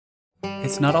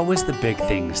It's not always the big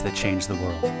things that change the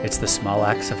world. It's the small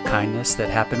acts of kindness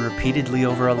that happen repeatedly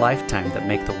over a lifetime that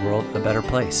make the world a better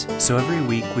place. So every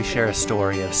week we share a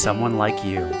story of someone like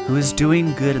you who is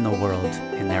doing good in the world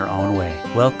in their own way.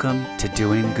 Welcome to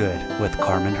Doing Good with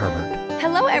Carmen Herbert.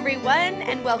 Hello, everyone,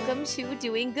 and welcome to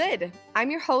Doing Good. I'm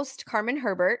your host, Carmen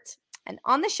Herbert, and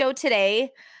on the show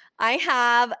today, I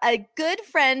have a good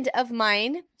friend of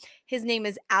mine. His name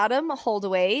is Adam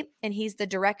Holdaway, and he's the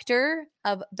director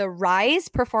of the Rise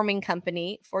Performing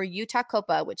Company for Utah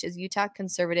COPA, which is Utah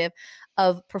Conservative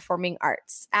of Performing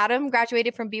Arts. Adam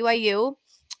graduated from BYU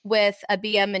with a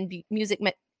BM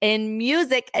in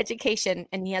music education,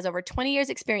 and he has over 20 years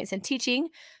experience in teaching,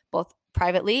 both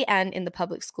privately and in the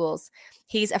public schools.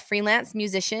 He's a freelance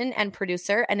musician and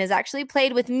producer and has actually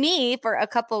played with me for a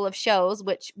couple of shows,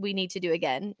 which we need to do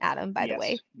again, Adam, by the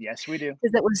way. Yes, we do.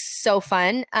 Because it was so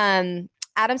fun.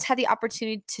 Adam's had the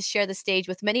opportunity to share the stage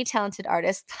with many talented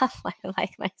artists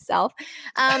like myself,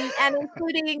 and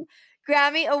including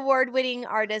Grammy award-winning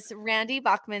artists Randy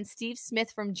Bachman, Steve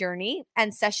Smith from Journey,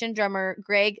 and session drummer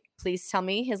Greg, please tell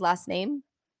me his last name.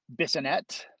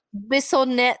 Bissonette.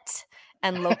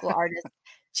 And local artists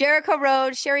Jericho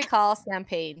Road, Sherry Call, Sam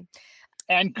Payne.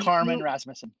 And Carmen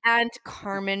Rasmussen.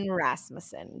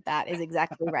 That is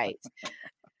exactly right.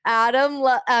 Adam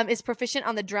is proficient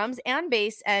on the drums and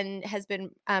bass and has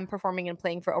been performing and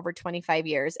playing for over 25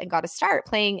 years and got to start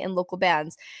playing in local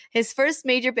bands. His first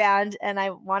major band, and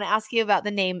I want to ask you about the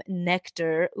name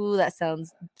Nectar. Ooh, that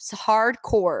sounds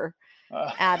hardcore.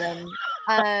 Adam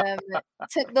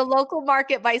took the local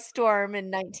market by storm in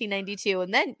 1992,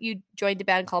 and then you joined a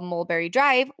band called Mulberry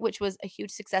Drive, which was a huge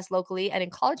success locally and in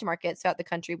college markets throughout the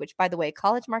country, which, by the way,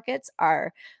 college markets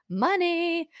are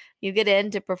money. You get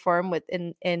in to perform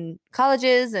in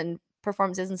colleges and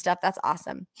performances and stuff. That's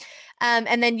awesome.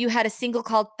 And then you had a single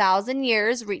called 1,000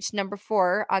 Years, reached number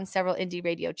 4 on several indie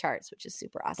radio charts, which is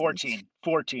super awesome.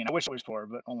 14. I wish it was 4,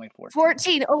 but only 14.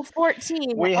 14. Oh,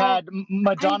 14. We had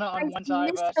Madonna on one side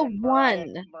of us and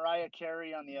Mariah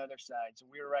Carey on the other side. So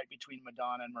we were right between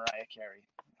Madonna and Mariah Carey.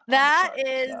 That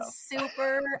is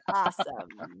super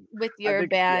awesome with your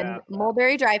band,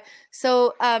 Mulberry Drive.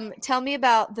 So tell me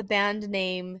about the band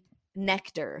name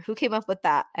Nectar. Who came up with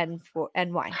that and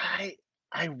why?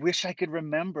 I wish I could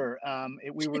remember.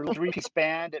 We were a 3-piece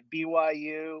band at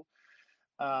BYU.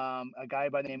 A guy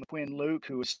by the name of Quinn Luke,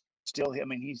 who is still,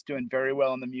 he's doing very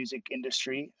well in the music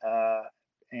industry. I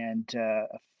say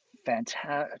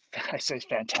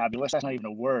fantabulous. That's not even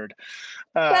a word.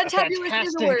 Fantabulous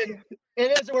is a word.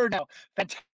 It is a word now.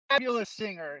 Fantabulous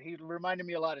singer. He reminded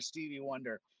me a lot of Stevie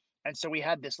Wonder. And so we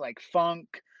had this like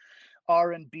funk,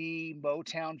 R&B,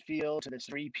 Motown feel to this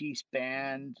 3-piece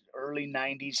band, early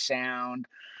 90s sound.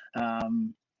 But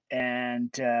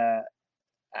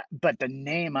the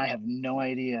name, I have no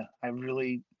idea.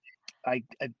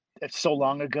 It's so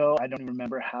long ago. I don't even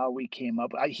remember how we came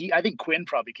up. I think Quinn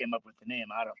probably came up with the name.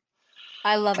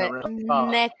 I love it.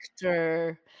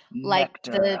 Nectar. Like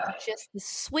just the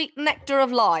sweet nectar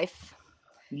of life.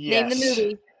 Yes.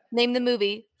 Name the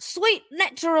movie. Sweet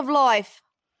Nectar of Life.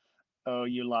 Oh,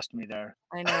 you lost me there.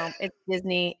 I know. It's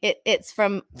Disney. It's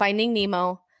from Finding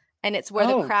Nemo, and it's where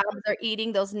the crabs are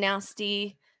eating those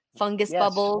nasty fungus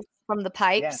bubbles from the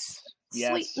pipes.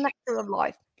 Yes. Sweet Nectar of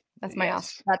Life. That's my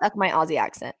that's my Aussie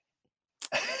accent.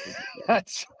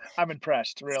 I'm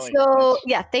impressed, really. So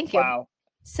thank you. Wow.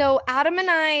 So Adam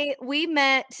and we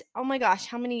met, oh my gosh,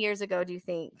 how many years ago do you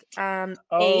think? 8?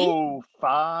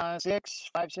 5, 6.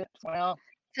 Well,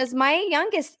 because my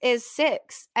youngest is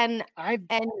 6, and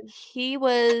he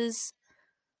was.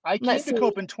 I came to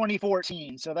Cope in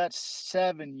 2014, so that's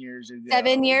 7 years ago.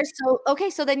 7 years. So okay,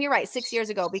 so then you're right, 6 years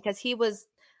ago, because he was.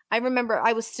 I remember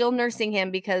I was still nursing him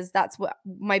because that's what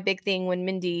my big thing when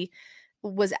Mindy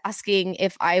was asking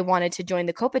if I wanted to join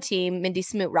the COPA team, Mindy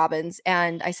Smoot Robbins.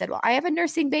 And I said, well, I have a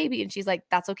nursing baby. And she's like,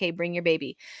 that's okay. Bring your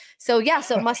baby. So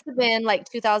so it must have been like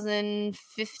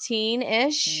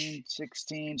 2015-ish.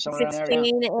 16,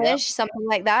 16-ish, something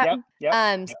like that.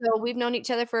 Yep. So we've known each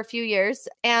other for a few years.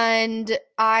 And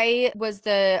I was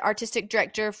the artistic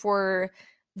director for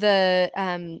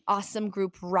the awesome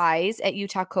group Rise at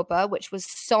Utah COPA, which was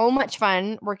so much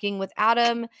fun working with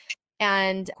Adam.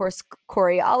 And of course,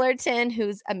 Corey Allerton,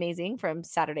 who's amazing from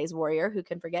Saturday's Warrior, who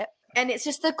can forget. And it's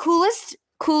just the coolest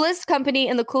company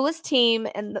and the coolest team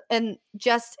and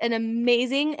just an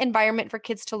amazing environment for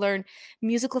kids to learn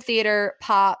musical theater,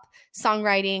 pop,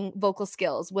 songwriting, vocal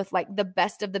skills with like the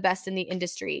best of the best in the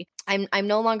industry. I'm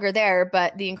no longer there,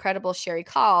 but the incredible Sherry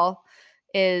Call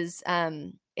is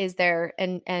there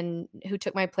and who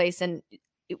took my place. And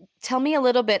tell me a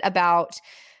little bit about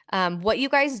what you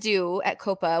guys do at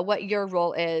Copa, what your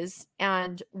role is,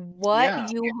 and what Yeah.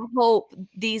 you hope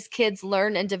these kids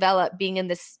learn and develop being in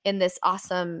this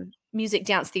awesome music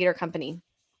dance theater company.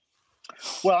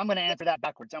 Well, I'm going to answer that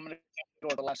backwards. I'm going to go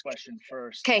with the last question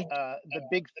first. Okay. The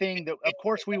big thing that, of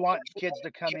course, we want kids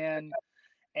to come in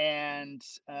and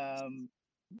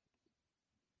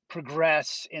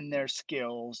progress in their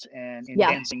skills and in Yeah.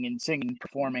 dancing and singing,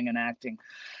 performing and acting.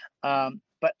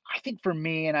 But I think for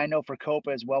me, and I know for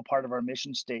COPA as well, part of our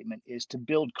mission statement is to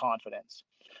build confidence.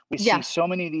 We see Yeah. so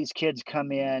many of these kids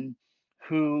come in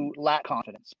who lack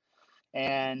confidence,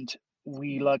 and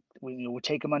we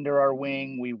take them under our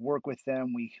wing. We work with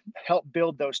them. We help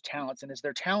build those talents, and as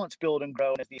their talents build and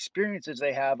grow, as the experiences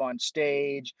they have on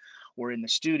stage or in the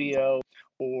studio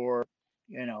or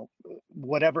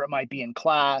whatever it might be in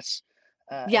class,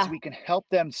 as Yeah. we can help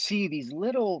them see these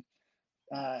little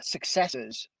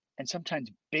successes and sometimes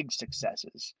big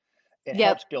successes, it Yep.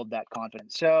 helps build that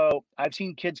confidence. So I've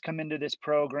seen kids come into this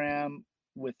program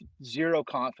with zero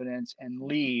confidence and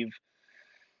leave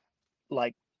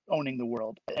like owning the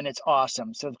world, and it's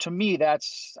awesome. So to me,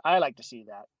 I like to see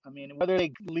that. I mean, whether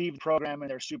they leave the program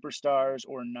and they're superstars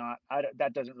or not,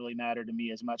 that doesn't really matter to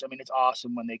me as much. I mean, it's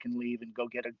awesome when they can leave and go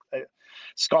get a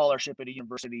scholarship at a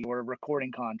university or a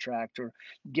recording contract or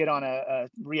get on a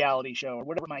reality show or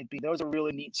whatever it might be. Those are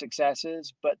really neat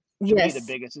successes, but to me, the Yes.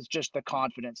 biggest is just the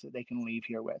confidence that they can leave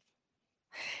here with.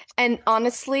 And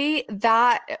honestly,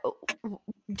 that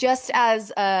just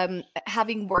as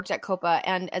having worked at Copa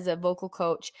and as a vocal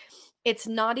coach, it's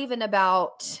not even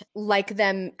about like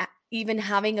them even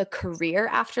having a career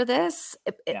after this.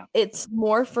 Yeah. It's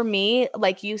more for me,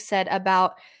 like you said,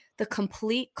 about the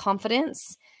complete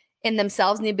confidence in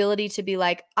themselves and the ability to be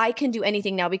like, I can do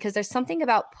anything now, because there's something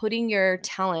about putting your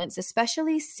talents,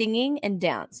 especially singing and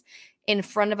dance, in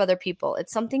front of other people.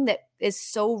 It's something that is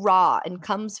so raw and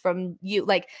comes from you.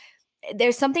 Like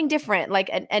there's something different, like,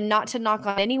 and not to knock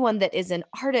on anyone that is an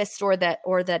artist or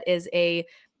that is a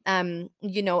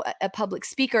a public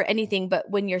speaker or anything, but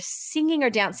when you're singing or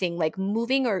dancing, like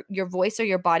moving or your voice or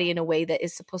your body in a way that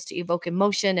is supposed to evoke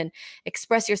emotion and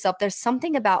express yourself, there's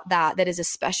something about that is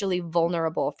especially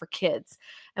vulnerable for kids.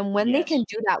 And when they can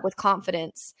do that with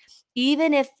confidence,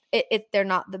 even if they're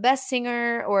not the best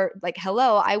singer, or like,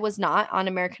 hello, I was not on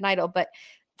American Idol, but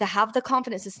to have the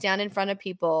confidence to stand in front of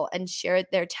people and share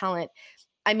their talent.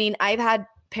 I mean, I've had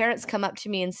parents come up to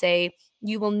me and say,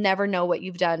 you will never know what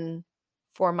you've done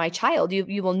for my child.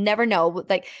 You will never know,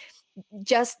 like,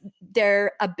 just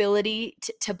their ability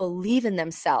to believe in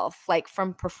themselves, like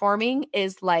from performing,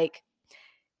 is like,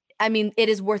 I mean, it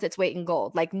is worth its weight in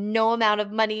gold. Like no amount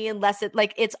of money, unless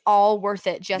it's all worth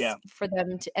it just for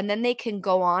them to, and then they can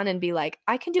go on and be like,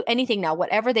 I can do anything now,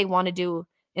 whatever they want to do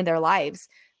in their lives.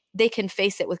 They can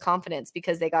face it with confidence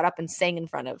because they got up and sang in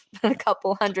front of a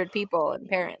couple hundred people and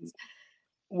parents.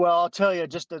 Well, I'll tell you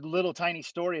just a little tiny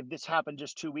story of this. Happened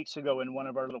just 2 weeks ago in one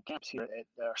of our little camps here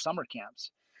at our summer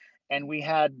camps. And we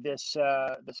had this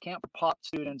camp for pop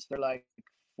students. They're like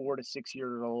 4 to 6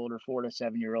 year old or 4 to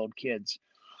 7 year old kids.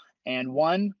 And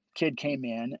one kid came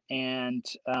in, and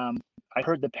I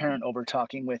heard the parent over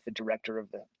talking with the director of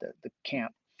the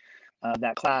camp,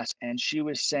 that class. And she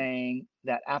was saying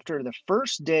that after the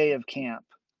first day of camp,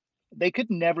 they could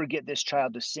never get this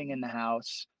child to sing in the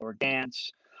house or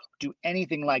dance, do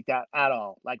anything like that at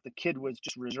all. Like the kid was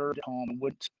just reserved at home and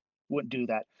wouldn't do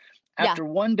that. Yeah. After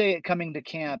one day at coming to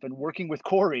camp and working with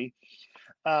Corey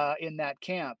in that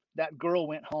camp, that girl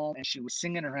went home and she was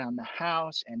singing around the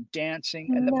house and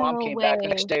dancing. And the mom No came back the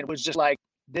next way. day and was just like,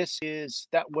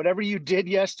 whatever you did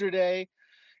yesterday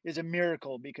is a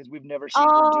miracle, because we've never seen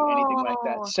her do anything like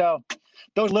that. Oh. So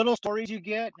those little stories you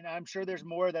get, and I'm sure there's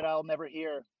more that I'll never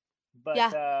hear, but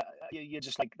you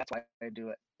just like, that's why I do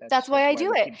it. That's why I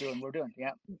do it. Keep doing what we're doing.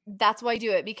 Yeah. That's why I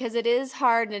do it, because it is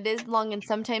hard and it is long, and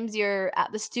sometimes you're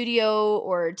at the studio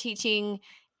or teaching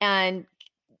and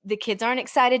the kids aren't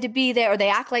excited to be there, or they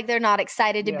act like they're not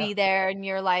excited to be there, and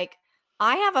you're like,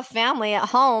 I have a family at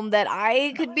home that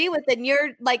I could be with, and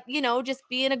you're like, just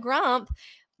being a grump.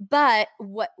 But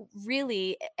what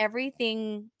really,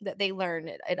 everything that they learn,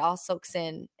 it all soaks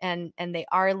in, and they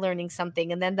are learning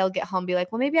something, and then they'll get home and be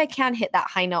like, well, maybe I can hit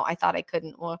that high note I thought I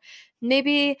couldn't, or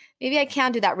maybe I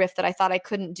can do that riff that I thought I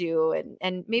couldn't do,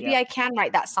 and maybe I can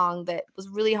write that song that was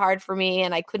really hard for me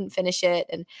and I couldn't finish it.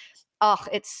 And oh,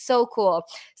 it's so cool.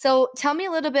 So tell me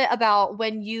a little bit about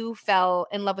when you fell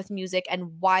in love with music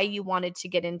and why you wanted to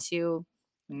get into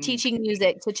teaching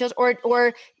music to children,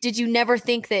 or did you never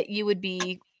think that you would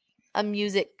be a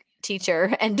music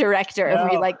teacher and director? No,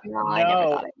 were you like, no, I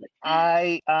never thought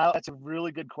I would? That's a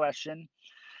really good question.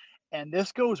 And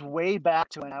this goes way back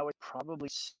to when I was probably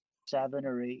 7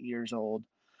 or 8 years old.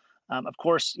 Of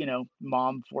course,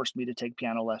 mom forced me to take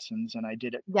piano lessons, and I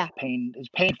did it. Yeah. It was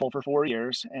painful for 4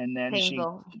 years, and then she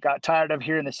Painful. got tired of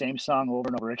hearing the same song over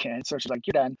and over again. So she's like,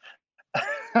 "You're done."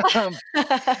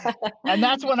 And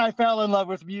that's when I fell in love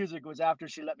with music. Was after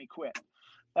she let me quit.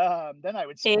 Then I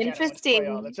would sit piano and play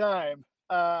all the Interesting.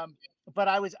 time. But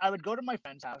I would go to my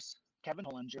friend's house. Kevin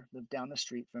Hollinger lived down the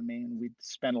street from me, and we'd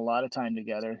spend a lot of time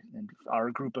together. And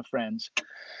our group of friends.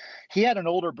 He had an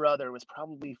older brother, who was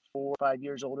probably 4 or 5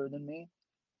 years older than me.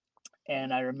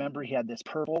 And I remember he had this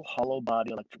purple hollow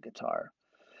body electric guitar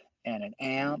and an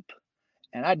amp,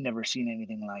 and I'd never seen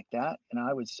anything like that. And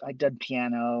I did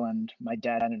piano, and my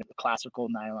dad had a classical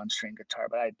nylon string guitar,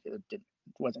 but I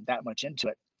wasn't that much into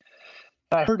it.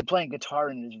 I heard him playing guitar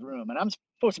in his room, and I'm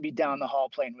supposed to be down the hall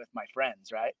playing with my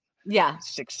friends, right? Yeah.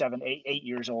 6, 7, 8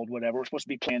 years old, whatever. We're supposed to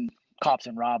be playing cops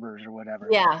and robbers or whatever.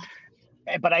 Yeah.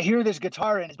 But I hear this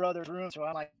guitar in his brother's room, so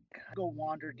I'm like, go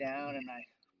wander down, and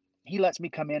he lets me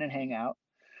come in and hang out,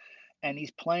 and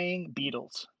he's playing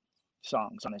Beatles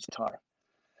songs on his guitar.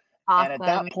 And at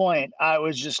Awesome. that point, I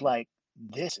was just like,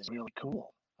 this is really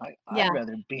cool. I'd Yeah.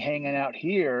 rather be hanging out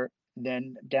here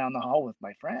than down the hall with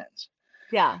my friends.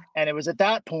 Yeah. And it was at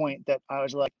that point that I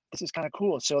was like, this is kind of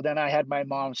cool. So then I had my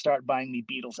mom start buying me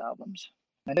Beatles albums.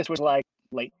 And this was like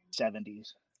late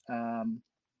 70s.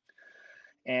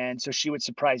 And so she would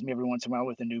surprise me every once in a while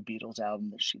with a new Beatles album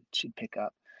that she'd pick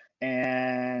up.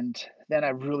 And then I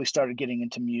really started getting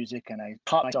into music, and I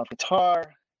taught myself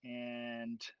guitar,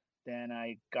 and then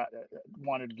I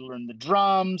wanted to learn the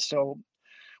drums. So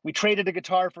we traded a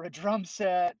guitar for a drum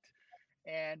set.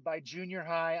 And by junior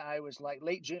high, I was like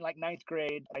late June, like 9th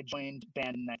grade, I joined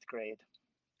band in 9th grade.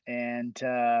 And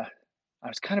I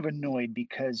was kind of annoyed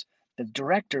because the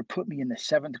director put me in the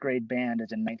 7th grade band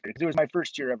as a 9th grade. It was my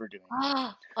first year ever doing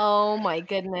it. Oh my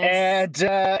goodness.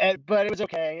 But it was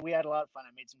okay. We had a lot of fun.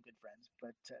 I made some good friends,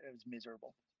 but it was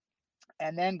miserable.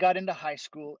 And then got into high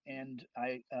school, and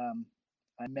I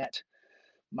met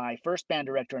my first band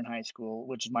director in high school,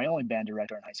 which is my only band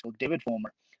director in high school, David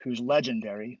Fulmer, who's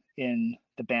legendary in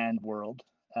the band world.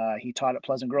 He taught at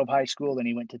Pleasant Grove High School, then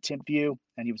he went to Timpview,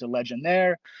 and he was a legend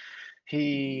there.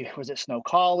 He was at Snow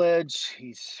College.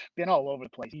 He's been all over the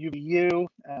place, UVU.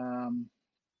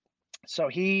 So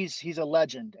he's a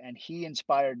legend, and he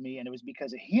inspired me, and it was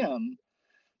because of him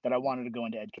that I wanted to go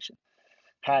into education.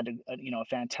 Had a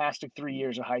fantastic 3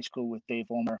 years of high school with Dave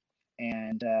Fulmer,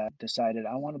 and decided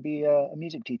I want to be a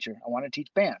music teacher. I want to teach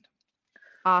band.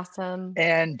 Awesome.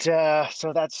 And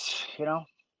so that's,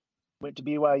 went to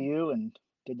BYU and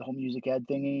did the whole music ed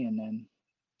thingy, and then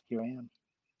here I am.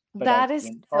 But That is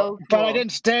so cool. But I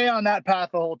didn't stay on that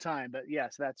path the whole time. But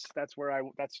yes, that's where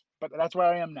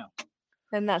I am now.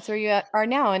 And that's where you are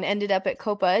now, and ended up at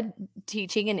Copa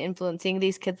teaching and influencing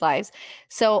these kids' lives.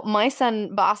 So my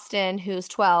son, Boston, who's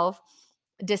 12,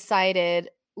 decided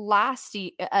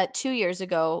 2 years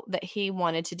ago that he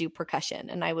wanted to do percussion.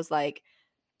 And I was like,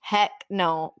 heck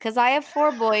no, because I have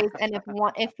 4 boys. And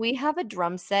if we have a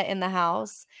drum set in the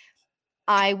house,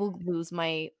 I will lose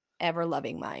my ever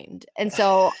loving mind. And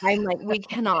so I'm like, we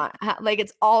cannot,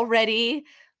 it's already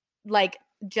like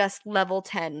just level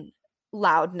 10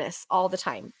 loudness all the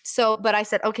time. So, but I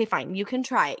said, okay, fine, you can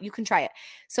try it.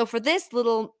 So for this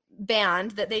little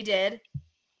band that they did,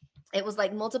 it was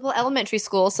like multiple elementary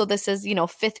schools. So this is,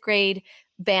 5th grade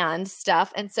band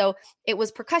stuff. And so it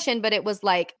was percussion, but it was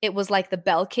like the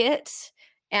bell kit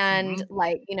and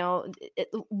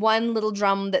one little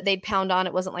drum that they'd pound on.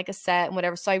 It wasn't like a set and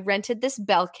whatever. So I rented this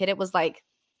bell kit. It was like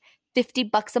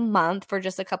 $50 a month for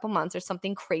just a couple months or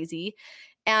something crazy.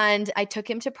 And I took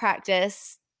him to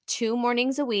practice 2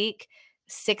 mornings a week,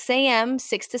 6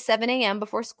 to 7 a.m.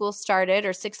 before school started,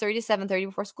 or 6:30 to 7:30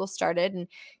 before school started. And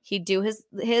he'd do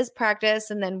his practice,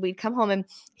 and then we'd come home. And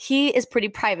he is pretty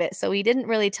private, so he didn't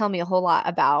really tell me a whole lot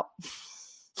about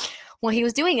what he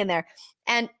was doing in there.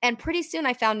 And pretty soon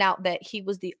I found out that he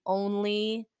was the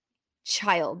only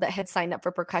child that had signed up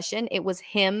for percussion. It was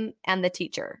him and the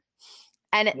teacher.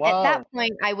 And at that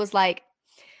point, I was like,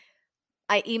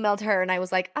 I emailed her and I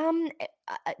was like,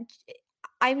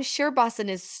 I'm sure Boston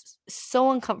is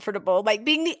so uncomfortable, like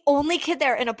being the only kid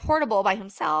there in a portable by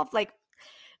himself, like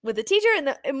with the teacher in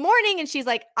the morning. And she's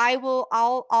like,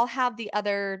 I'll have the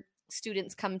other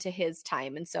students come to his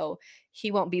time. And so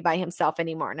he won't be by himself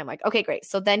anymore. And I'm like, okay, great.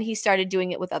 So then he started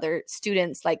doing it with other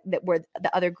students, like that were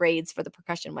the other grades for the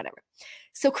percussion, whatever.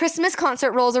 So Christmas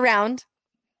concert rolls around,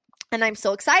 and I'm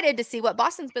so excited to see what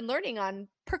Boston's been learning on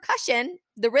percussion,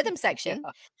 the rhythm section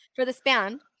for this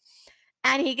band.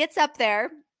 And he gets up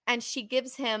there, and she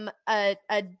gives him a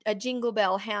jingle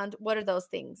bell hand. What are those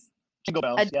things? Jingle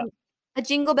bells, yeah. a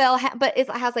jingle bell, but it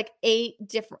has like 8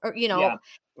 different, or, Yeah.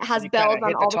 it has You bells kind of on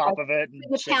hit the all the top sides. of it So and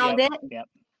you shit. pound Yep. it. Yep.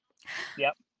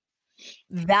 Yep.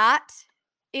 That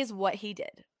is what he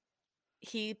did.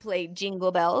 He played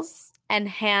jingle bells and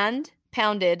hand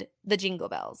pounded the jingle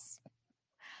bells.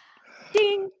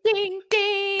 Ding, ding,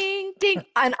 ding, ding.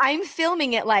 And I'm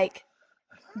filming it like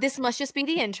this must just be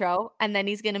the intro. And then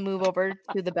he's going to move over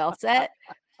to the bell set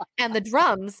and the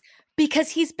drums because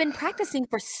he's been practicing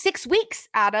for 6 weeks,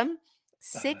 Adam.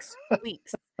 6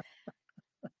 weeks.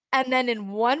 And then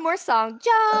in one more song,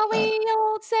 Jolly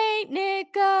Old Saint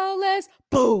Nicholas,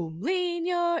 boom, lean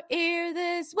your ear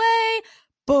this way,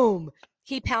 boom.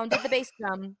 He pounded the bass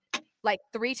drum like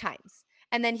 3 times.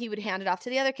 And then he would hand it off to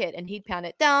the other kid and he'd pound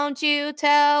it, don't you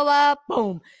tell a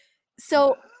boom.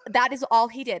 So that is all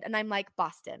he did. And I'm like,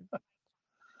 Boston,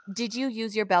 did you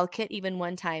use your bell kit even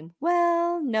one time?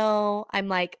 Well, no. I'm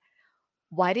like,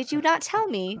 why did you not tell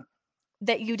me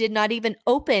that you did not even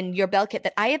open your bell kit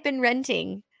that I have been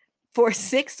renting for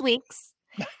 6 weeks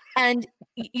and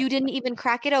you didn't even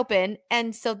crack it open?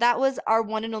 And so that was our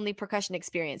one and only percussion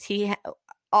experience.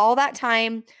 All that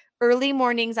time, early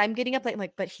mornings, I'm getting up late. I'm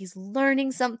like, but he's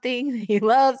learning something he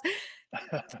loves,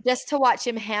 just to watch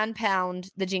him hand pound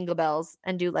the jingle bells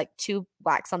and do like 2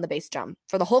 whacks on the bass drum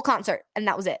for the whole concert. And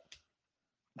that was it.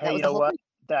 That Hey, was you the know whole what? thing.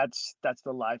 That's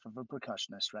the life of a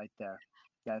percussionist right there.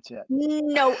 That's it.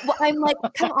 No, well, I'm like,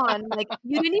 come on, like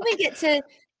you didn't even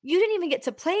get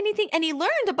to play anything, and he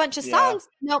learned a bunch of Yeah. songs.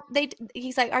 Nope,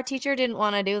 he's like, our teacher didn't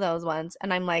want to do those ones,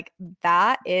 and I'm like,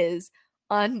 that is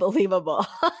unbelievable.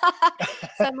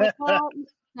 So I'm like, well,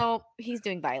 no, he's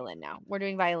doing violin now. We're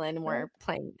doing violin and we're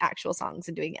playing actual songs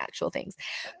and doing actual things.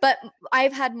 But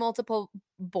I've had multiple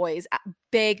boys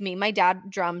beg me. My dad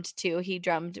drummed too. He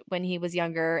drummed when he was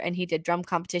younger and he did drum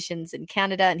competitions in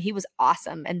Canada and he was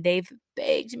awesome. And they've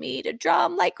begged me to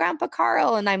drum like Grandpa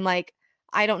Carl. And I'm like,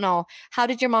 I don't know. How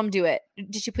did your mom do it?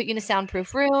 Did she put you in a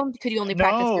soundproof room? Could you only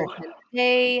practice No, certain times a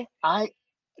day?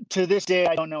 to this day,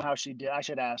 I don't know how she did. I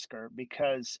should ask her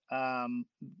because, I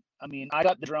mean, I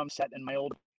got the drum set, and my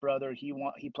older brother, he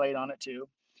played on it too,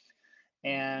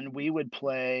 and we would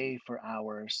play for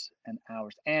hours and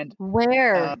hours. And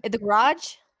Where? In the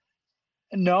garage?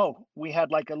 no, we had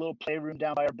like a little playroom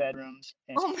down by our bedrooms,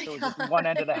 and Oh my it was at one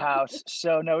end of the God. house.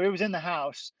 So no, it was in the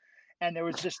house, and there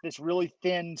was just this really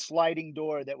thin sliding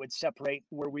door that would separate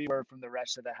where we were from the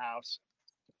rest of the house.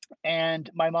 And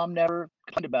my mom never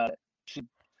complained about it.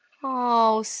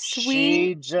 Oh, She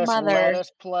sweet just let mother.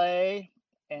 us play,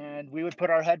 and we would put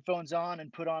our headphones on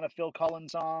and put on a Phil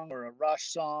Collins song or a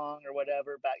Rush song or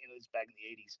whatever back, it was back in the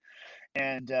 80s,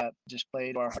 and just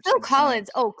played our heart's Phil content. Collins,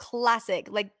 oh, classic.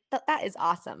 Like that is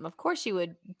awesome. Of course you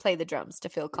would play the drums to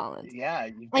Phil Collins. Yeah,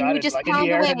 you've And got you it just like in the pound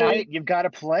air away. tonight. You've got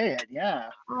to play it. Yeah.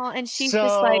 Oh, and she's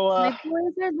just like, So "My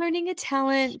boys are learning a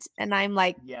talent." And I'm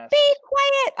like, yes, "Be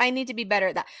quiet. I need to be better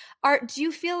at that." Do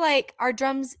you feel like are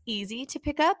drums easy to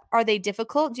pick up? Are they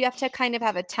difficult? Do you have to kind of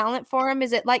have a talent for them?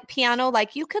 Is it like piano,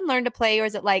 like you can learn to play, or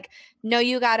is it like, no,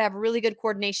 you got to have really good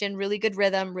coordination, really good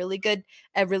rhythm, a really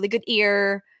good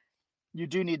ear? you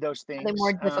do need those Are they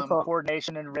more things, difficult?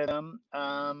 coordination and rhythm.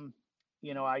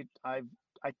 I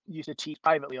used to teach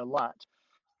privately a lot,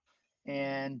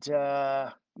 and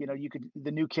the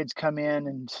new kids come in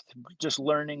and just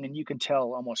learning, and you can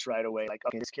tell almost right away, like,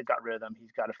 okay, this kid got rhythm,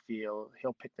 he's got a feel,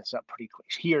 he'll pick this up pretty quick,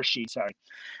 he or she, sorry.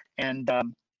 And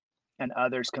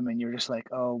others come in, you're just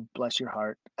like, oh, bless your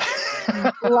heart.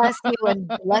 Bless you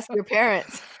and bless your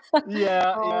parents.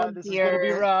 Yeah, Oh, yeah, this is going to be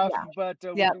dear. rough, Yeah. but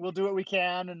Yep. we'll do what we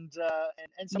can, and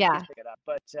some Yeah. kids pick it up.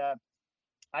 But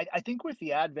I think with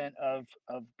the advent of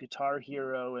Guitar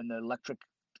Hero and the electric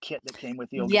kit that came with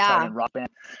the old guitar Yeah. and Rock Band,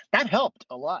 that helped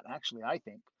a lot, actually, I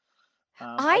think.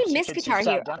 I I've seen miss kids who Guitar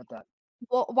sat Hero. down at that.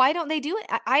 Well, why don't they do it?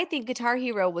 I think Guitar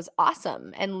Hero was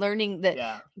awesome and learning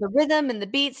Yeah. the rhythm and the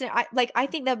beats. And I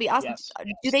think that'd be awesome. Yes.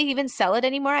 Do they even sell it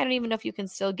anymore? I don't even know if you can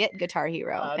still get Guitar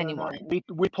Hero I don't know. anymore.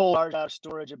 We pulled ours out of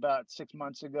storage about 6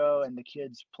 months ago, and the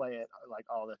kids play it like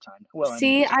all the time. Well, I mean,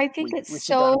 See, I think we it's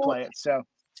sit down and so play it. So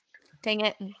dang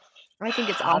it. I think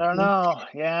it's I don't awesome. know.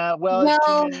 Yeah, well, it's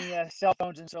too Well, many cell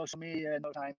phones and social media.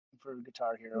 No time for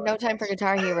Guitar Hero, I no time for guess.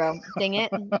 Guitar Hero. Dang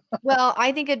it. Well,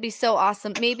 I think it'd be so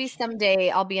awesome. Maybe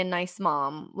someday I'll be a nice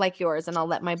mom like yours and I'll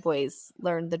let my boys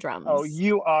learn the Oh, drums.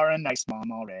 you are a nice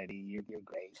mom already. You're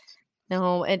great.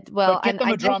 No, But get and them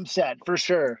I a guess drum set for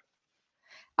sure.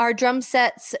 our drum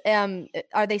sets,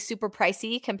 are they super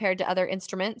pricey compared to other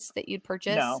instruments that you'd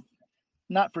purchase? No,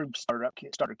 not for starter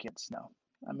kits. No,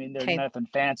 I mean, there's Okay. nothing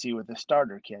fancy with a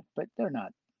starter kit, but they're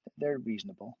not. They're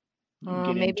reasonable. You can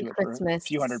get Maybe into it for a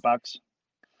few Christmas. $100.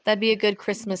 That'd be a good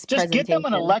Christmas Just get them an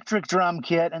presentation. electric drum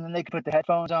kit, and then they can put the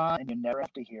headphones on, and you never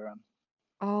have to hear them.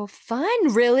 Oh,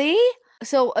 fun. Really?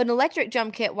 So an electric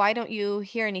drum kit, why don't you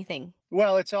hear anything?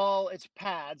 Well, it's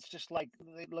pads, just like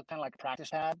they look kind of like a practice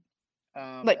pad.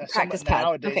 But Some practice pads.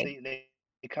 nowadays Okay.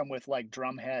 they come with like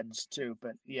drum heads too,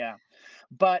 but yeah.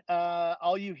 But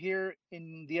all you hear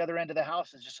in the other end of the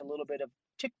house is just a little bit of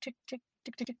tick tick tick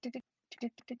tick tick tick tick tick tick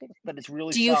tick tick, tick, but it's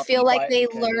really Do you soft and feel like quiet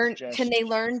because it's can just they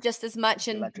learn just as much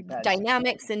the in electric pads.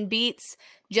 dynamics and beats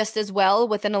just as well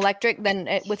with an electric than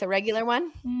with a regular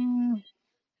one?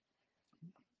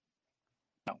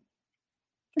 No,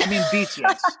 I mean beats,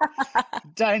 yes.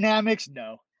 Dynamics,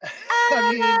 no.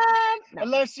 I mean, No.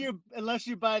 unless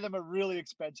you buy them a really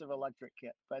expensive electric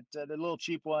kit, but the little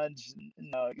cheap ones,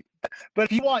 no. But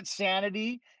if you want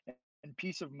sanity and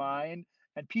peace of mind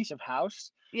and peace of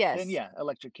house, then Yes. yeah,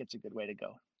 electric kit's a good way to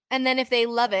go. And then if they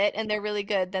love So it and they're really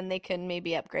good, then they can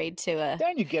maybe upgrade to a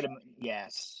then you get them,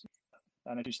 yes,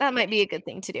 on a that acoustic might kit. be a good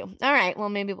thing to do. All right. Well,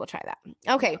 maybe we'll try that.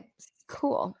 Yeah. Okay.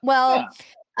 Cool. Well,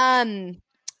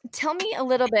 tell me a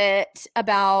little bit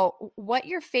about what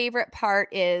your favorite part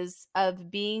is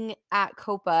of being at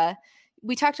Copa.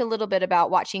 We talked a little bit about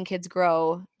watching kids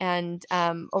grow and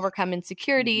overcome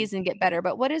insecurities and get better.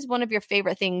 But what is one of your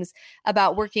favorite things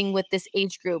about working with this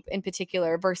age group in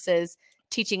particular versus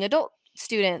teaching adult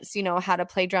students, how to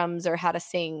play drums or how to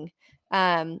sing?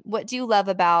 What do you love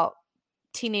about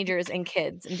teenagers and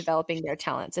kids and developing their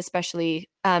talents, especially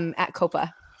at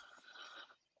Copa?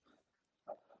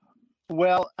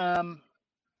 Well,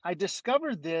 I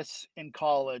discovered this in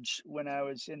college when I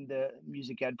was in the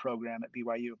music ed program at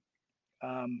BYU.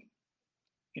 Um,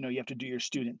 you have to do your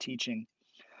student teaching.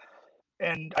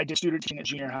 And I did student teaching at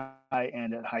junior high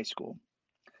and at high school.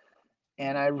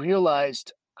 And I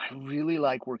realized I really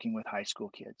like working with high school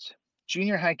kids.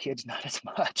 Junior high kids, not as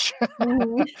much.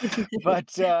 Mhm.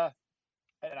 But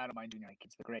and I don't mind junior high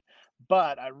kids, they're great.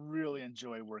 But I really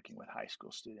enjoy working with high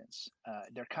school students.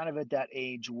 They're kind of at that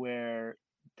age where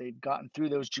they've gotten through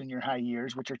those junior high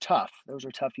years, which are tough. Those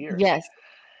are tough years. Yes.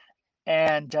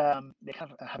 And they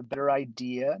kind of have a better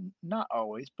idea, not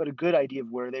always, but a good idea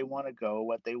of where they want to go,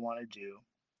 what they want to do.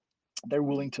 They're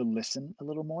willing to listen a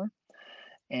little more.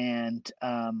 And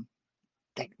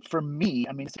for me,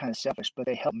 I mean, it's kind of selfish, but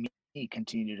they help me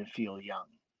continue to feel young.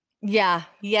 Yeah.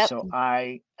 Yep. So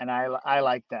I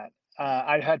like that.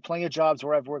 I've had plenty of jobs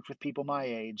where I've worked with people my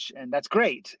age, and that's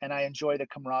great. And I enjoy the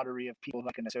camaraderie of people who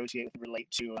I can associate with, relate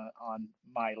to on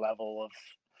my level of,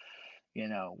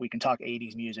 we can talk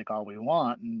 80s music all we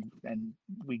want, and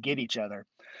we get each other.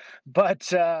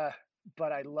 But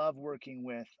I love working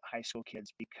with high school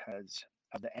kids because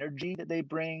of the energy that they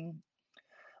bring,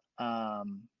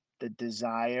 the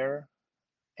desire,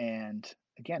 and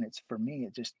again, it's for me.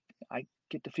 It just I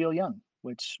get to feel young,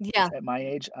 which Yeah. at my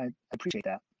age I appreciate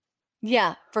that.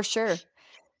 Yeah, for sure.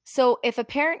 So if a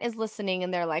parent is listening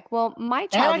and they're like, "Well, my And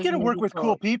I child is get to in work with cool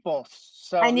musical," people.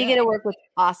 So and you get yeah, to work with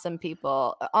awesome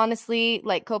people. Honestly,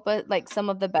 like Copa, like some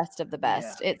of the yeah,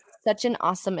 best. It's such an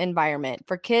awesome environment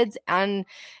for kids and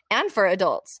for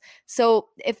adults. So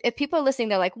if people are listening,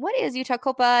 they're like, "What is Utah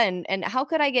Copa? And how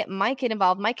could I get my kid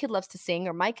involved? My kid loves to sing,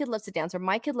 or my kid loves to dance, or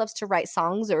my kid loves to write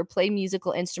songs or play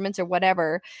musical instruments or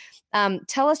whatever."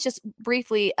 Tell us just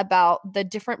briefly about the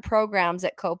different programs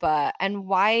at Copa and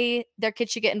why their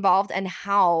kids should get involved and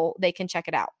how they can check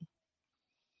it out.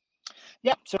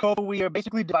 yeah. So Copa, we are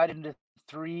basically divided into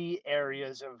three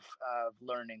areas of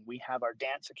learning. We have our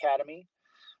dance academy,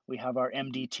 we have our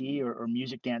MDT or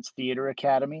Music Dance Theater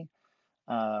Academy,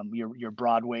 your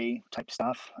Broadway type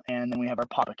stuff, and then we have our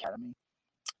Pop Academy.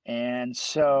 And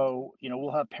so,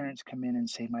 we'll have parents come in and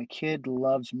say, "My kid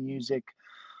loves music.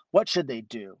 What should they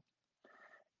do?"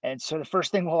 And so the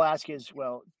first thing we'll ask is,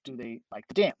 well, do they like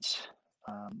to dance?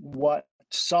 What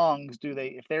songs do they,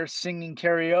 if they're singing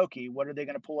karaoke, what are they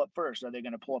going to pull up first? Are they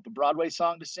going to pull up a Broadway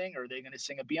song to sing, or are they going to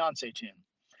sing a Beyonce tune?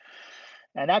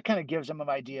 And that kind of gives them an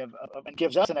idea and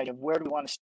gives us an idea of where do we want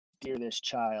to steer this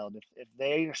child. If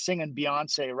they are singing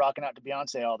Beyonce, rocking out to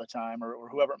Beyonce all the time, or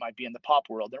whoever it might be in the pop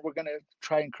world, then we're going to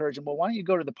try to encourage them. Well, why don't you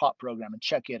go to the pop program and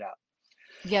check it out?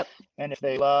 Yep. And if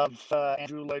they love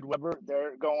Andrew Lloyd Webber,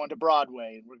 they're going to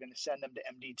Broadway. We're going to send them to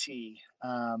MDT.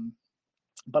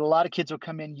 But a lot of kids will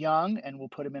come in young, and we'll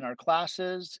put them in our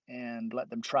classes and let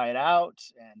them try it out,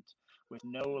 and with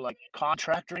no like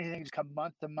contract or anything, just come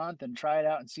month to month and try it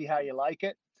out and see how you like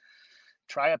it.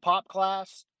 Try a pop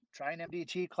class, try an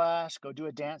MDT class, go do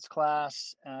a dance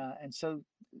class, and so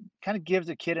kind of gives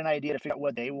a kid an idea to figure out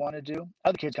what they want to do.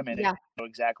 Other kids come in, they Yeah. know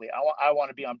exactly. I want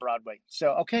to be on Broadway.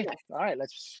 So okay, Yes. all right,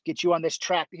 let's get you on this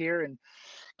track here and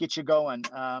get you going.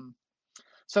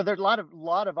 So there's a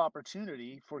lot of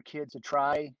opportunity for kids to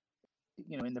try,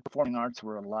 in the performing arts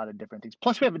were a lot of different things.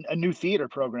 Plus, we have a new theater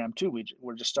program too.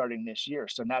 We're just starting this year,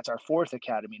 so that's our fourth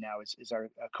academy now. Is our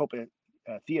Copa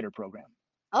theater program.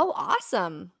 Oh,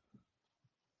 awesome.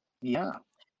 Yeah,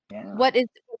 yeah. What's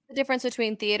the difference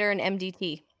between theater and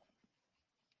MDT?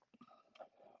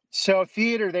 So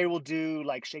theater, they will do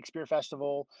like Shakespeare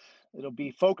Festival. It'll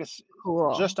be focused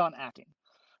Cool. just on acting.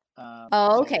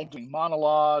 Oh, So okay. doing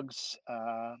monologues.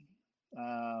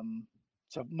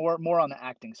 So more on the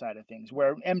acting side of things.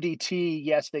 Where MDT,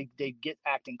 yes, they get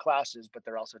acting classes, but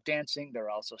they're also dancing. They're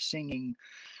also singing.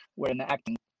 Where in the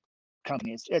acting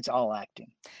company, it's all acting.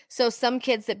 So some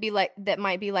kids that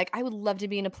might be like, I would love to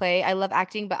be in a play. I love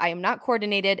acting, but I am not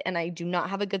coordinated and I do not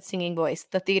have a good singing voice.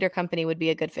 The theater company would be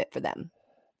a good fit for them.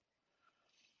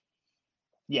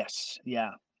 Yes,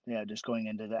 yeah, just going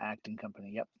into the acting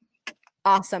company. Yep.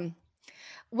 Awesome.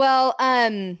 Well,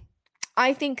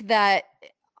 I think that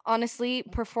honestly,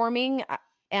 performing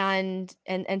and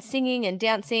singing and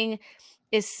dancing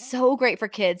is so great for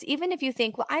kids. Even if you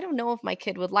think, well, I don't know if my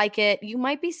kid would like it, you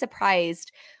might be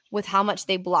surprised with how much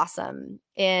they blossom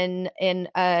in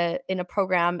a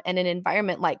program and an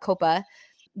environment like Copa,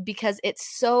 because it's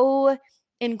so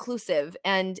inclusive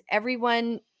and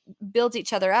everyone builds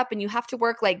each other up, and you have to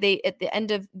work like at the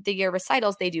end of the year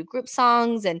recitals, they do group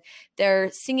songs and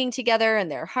they're singing together and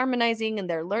they're harmonizing and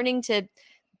they're learning to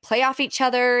play off each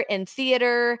other in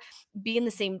theater, be in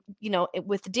the same,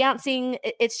 with dancing.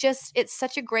 It's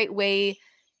such a great way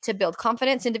to build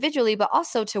confidence individually, but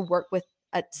also to work with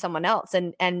someone else.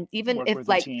 And even Work if with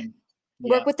like the team.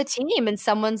 work with the team and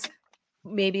someone's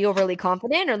maybe overly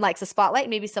confident or likes a spotlight,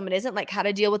 maybe someone isn't, like how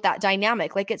to deal with that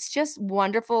dynamic. Like it's just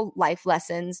wonderful life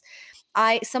lessons.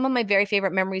 Some of my very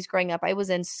favorite memories growing up, I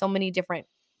was in so many different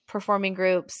performing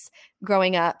groups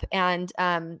growing up, and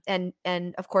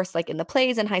of course like in the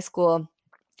plays in high school.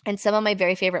 And some of my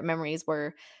very favorite memories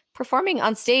were performing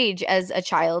on stage as a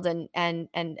child and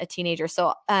a teenager.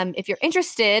 So if you're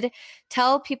interested,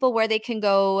 tell people where they can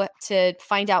go to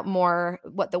find out more,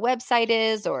 what the website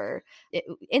is or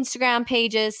Instagram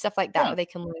pages, stuff like that, where they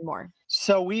can learn more.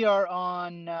 So we are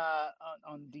on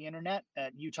the internet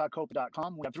at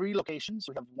utahcopa.com. We have 3 locations.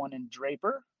 We have one in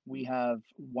Draper, we have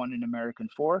one in American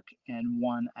Fork, and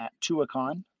one at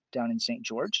Tuacahn down in St.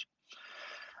 George.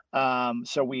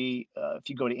 So if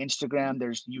you go to Instagram,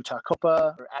 there's Utah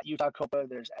Copa, or at Utah Copa.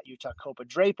 There's at Utah Copa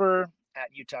Draper, at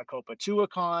Utah Copa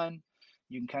Tuacahn.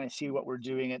 You can kind of see what we're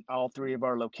doing at all 3 of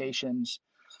our locations,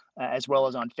 as well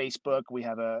as on Facebook. We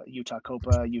have a Utah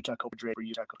Copa Draper,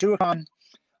 Utah Copa Tuacahn.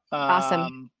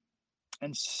 Awesome.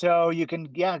 And so you can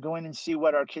go in and see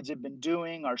what our kids have been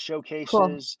doing, our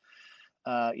showcases.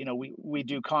 Cool. We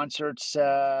do concerts.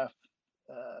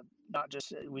 Not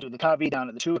just we do the Covey down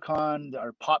at the Tuacahn.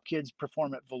 Our pop kids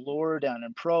perform at Velour down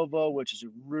in Provo, which is a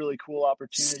really cool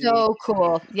opportunity. So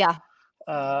cool. Yeah.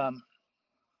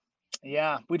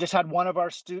 We just had one of our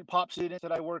pop students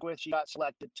that I work with. She got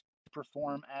selected to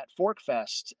perform at Fork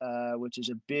Fest, which is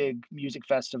a big music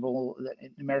festival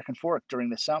in American Fork during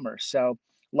the summer. So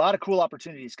a lot of cool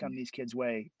opportunities come these kids'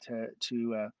 way to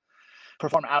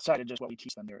perform outside of just what we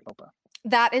teach them here at Copa.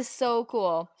 That is so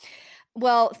cool.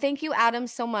 Well, thank you, Adam,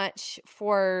 so much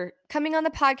for coming on the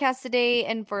podcast today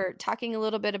and for talking a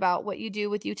little bit about what you do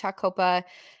with Utah Copa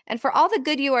and for all the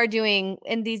good you are doing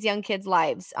in these young kids'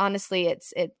 lives. Honestly, it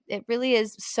really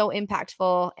is so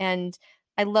impactful. And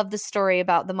I love the story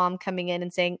about the mom coming in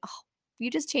and saying, "Oh,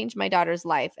 you just changed my daughter's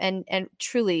life." And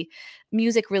truly,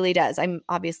 music really does.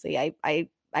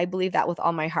 I believe that with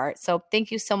all my heart. So thank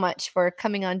you so much for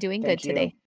coming on Doing Good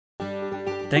today.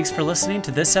 Thanks for listening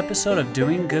to this episode of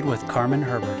Doing Good with Carmen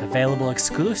Herbert, available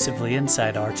exclusively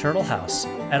inside Our Turtle House.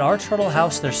 At Our Turtle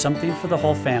House, there's something for the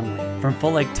whole family. From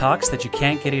full-length talks that you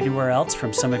can't get anywhere else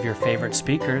from some of your favorite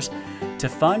speakers, to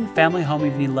fun family home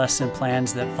evening lesson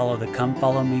plans that follow the Come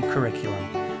Follow Me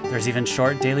curriculum. There's even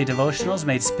short daily devotionals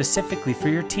made specifically for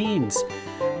your teens.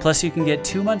 Plus, you can get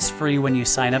 2 months free when you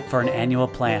sign up for an annual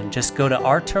plan. Just go to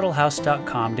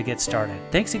ourturtlehouse.com to get started.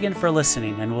 Thanks again for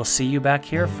listening, and we'll see you back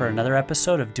here for another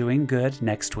episode of Doing Good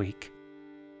next week.